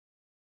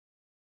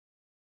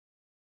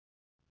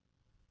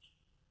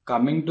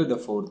Coming to the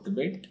fourth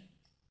bit,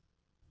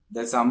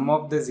 the sum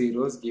of the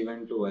zeros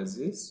given to us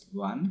is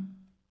 1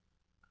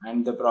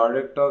 and the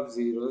product of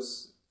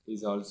zeros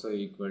is also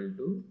equal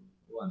to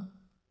 1.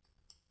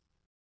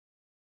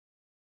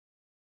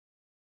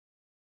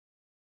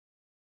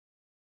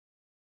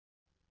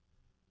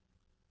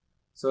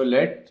 So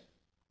let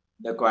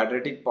the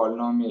quadratic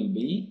polynomial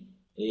be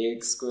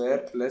ax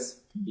square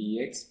plus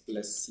bx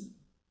plus c.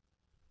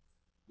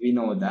 We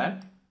know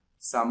that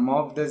sum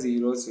of the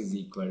zeros is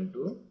equal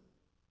to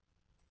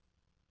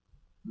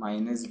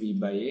minus b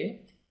by a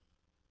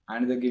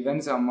and the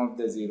given sum of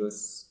the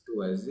zeros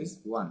to us is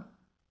 1.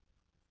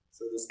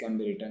 So this can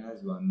be written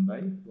as 1 by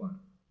 1.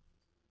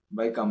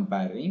 By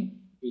comparing,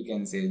 we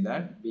can say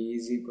that b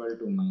is equal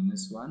to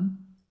minus 1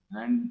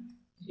 and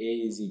a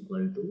is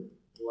equal to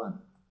 1.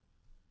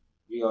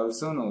 We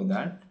also know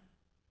that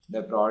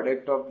the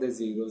product of the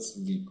zeros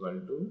is equal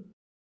to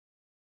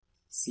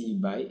c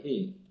by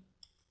a.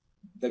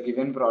 The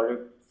given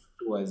product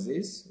to us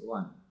is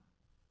 1.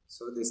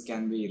 So this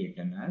can be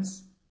written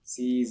as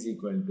c is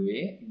equal to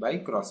a by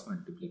cross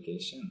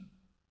multiplication.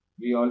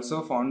 We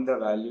also found the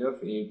value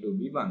of a to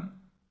be 1.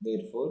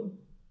 Therefore,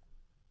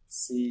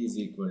 c is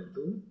equal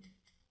to,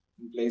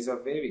 in place of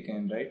a we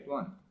can write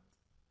 1.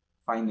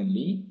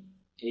 Finally,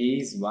 a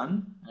is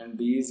 1 and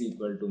b is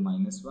equal to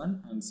minus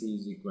 1 and c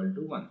is equal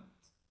to 1.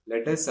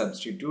 Let us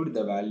substitute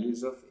the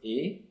values of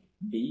a,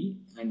 b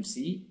and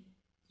c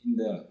in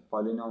the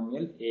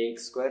polynomial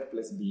ax square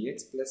plus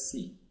bx plus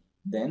c.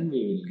 Then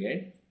we will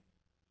get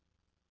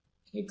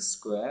x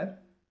square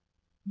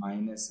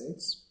minus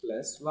x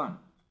plus 1.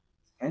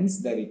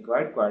 Hence the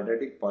required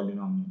quadratic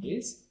polynomial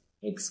is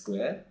x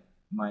square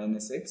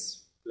minus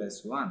x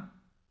plus 1.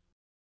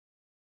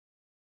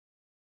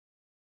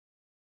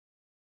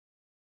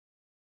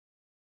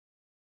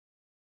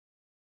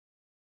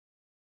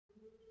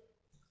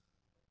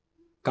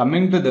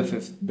 Coming to the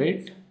fifth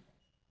bit,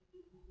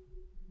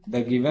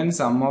 the given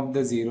sum of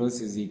the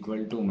zeros is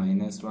equal to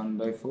minus 1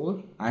 by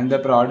 4 and the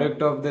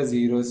product of the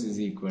zeros is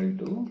equal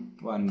to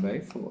 1 by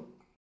 4.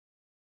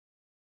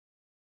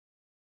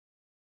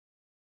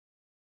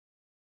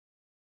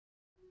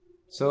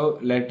 So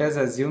let us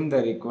assume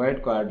the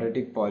required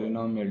quadratic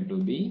polynomial to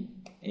be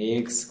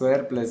ax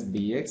square plus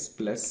bx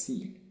plus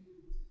c.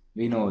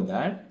 We know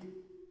that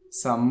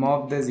sum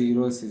of the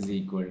zeros is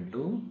equal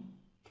to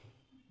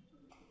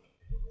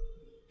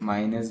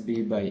minus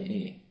b by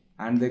a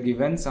and the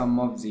given sum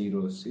of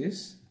zeros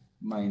is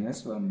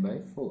minus 1 by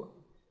 4.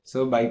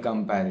 So by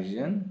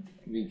comparison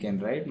we can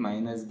write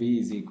minus b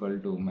is equal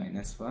to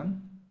minus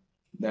 1,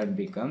 that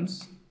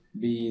becomes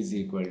b is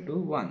equal to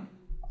 1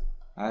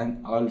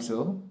 and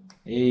also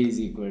a is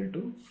equal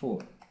to 4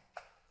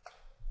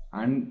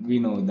 and we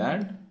know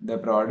that the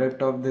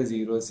product of the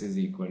zeros is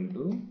equal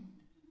to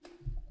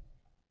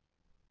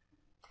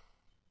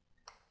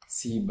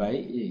c by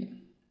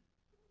a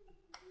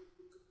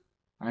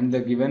and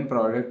the given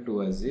product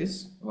to us is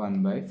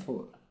 1 by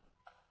 4.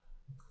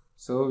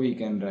 So we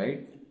can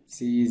write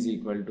c is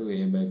equal to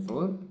a by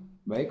 4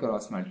 by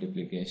cross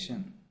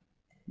multiplication.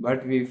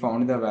 But we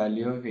found the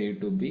value of a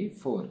to be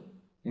 4.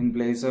 In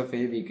place of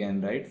a we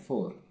can write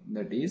 4,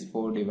 that is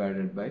 4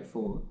 divided by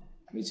 4,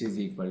 which is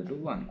equal to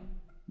 1.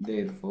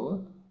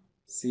 Therefore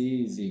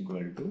c is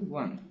equal to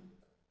 1.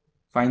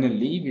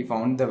 Finally we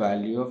found the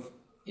value of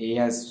a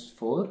as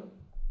 4,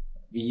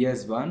 b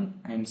as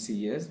 1 and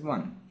c as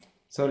 1.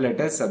 So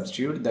let us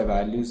substitute the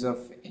values of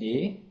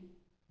a,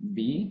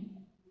 b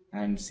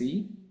and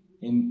c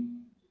in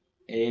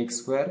ax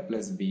square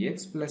plus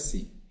bx plus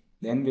c.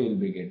 Then we will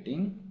be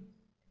getting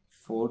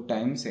 4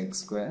 times x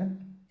square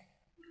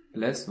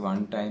plus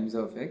 1 times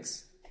of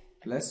x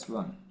plus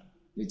 1,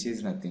 which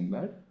is nothing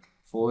but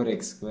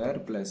 4x square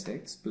plus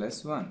x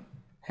plus 1.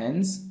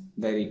 Hence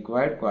the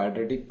required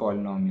quadratic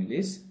polynomial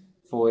is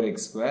 4x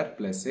square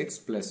plus x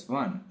plus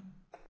 1.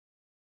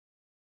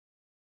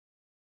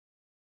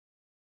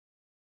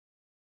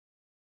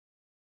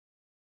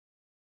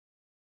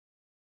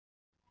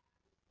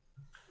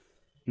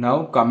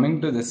 Now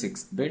coming to the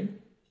sixth bit,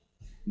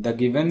 the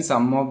given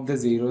sum of the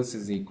zeros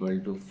is equal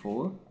to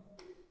 4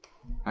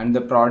 and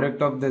the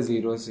product of the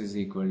zeros is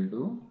equal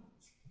to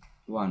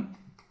 1.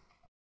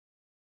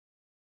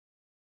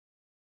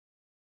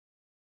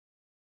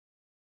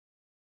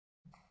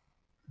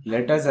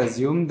 Let us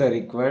assume the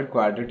required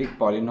quadratic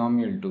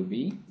polynomial to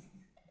be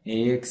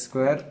ax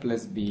square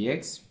plus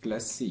bx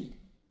plus c.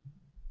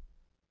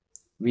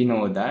 We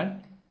know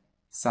that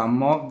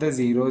sum of the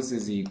zeros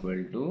is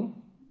equal to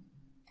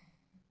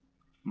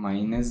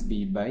minus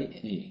b by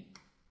a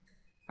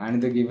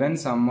and the given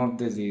sum of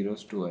the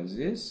zeros to us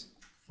is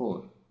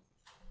 4.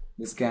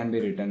 This can be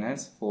written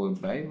as 4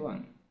 by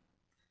 1.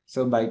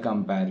 So by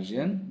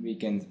comparison we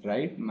can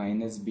write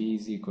minus b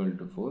is equal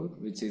to 4,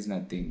 which is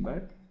nothing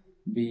but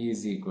b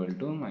is equal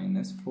to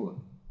minus 4.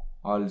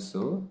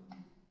 Also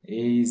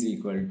a is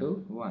equal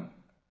to 1.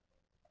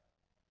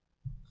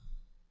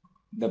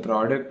 The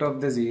product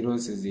of the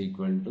zeros is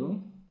equal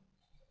to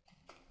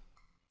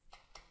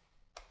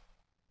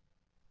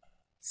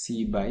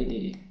c by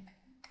a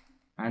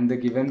and the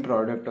given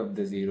product of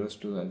the zeros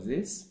to us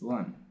is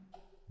 1.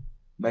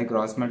 By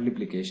cross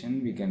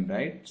multiplication we can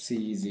write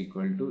C is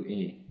equal to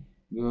A.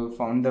 We have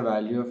found the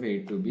value of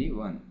A to be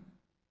 1.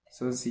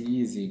 So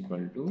C is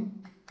equal to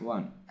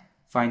 1.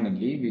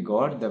 Finally, we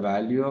got the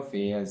value of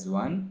A as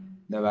 1,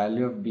 the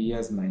value of B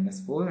as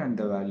 -4 and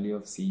the value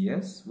of C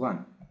as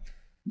 1.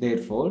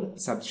 Therefore,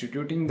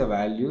 substituting the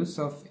values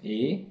of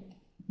A,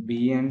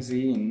 B and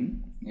C in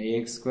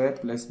ax square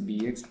plus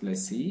bx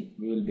plus c,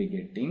 we will be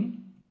getting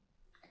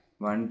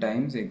 1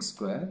 times x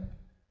square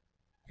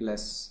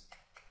plus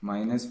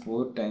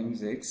 -4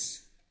 times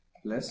x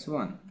plus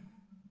 1.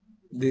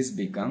 This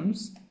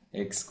becomes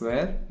x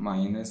square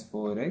minus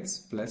 4x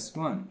plus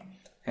 1.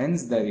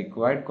 Hence, the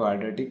required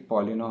quadratic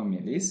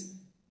polynomial is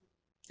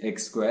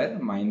x square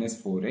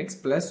minus 4x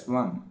plus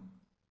 1.